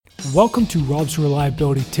Welcome to Rob's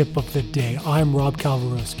Reliability Tip of the Day. I'm Rob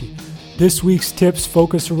Kalwarowski. This week's tips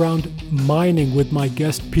focus around mining with my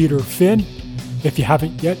guest Peter Finn. If you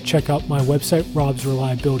haven't yet, check out my website,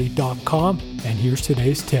 robsreliability.com, and here's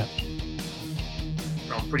today's tip.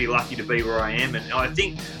 I'm pretty lucky to be where I am, and I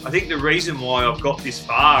think the reason why I've got this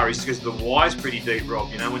far is because the why's pretty deep,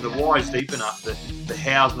 Rob. You know, when the why's deep enough, the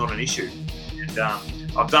how's not an issue. And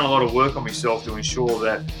I've done a lot of work on myself to ensure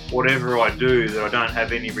that whatever I do, that I don't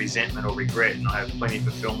have any resentment or regret, and I have plenty of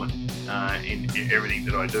fulfillment in everything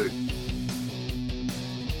that I do.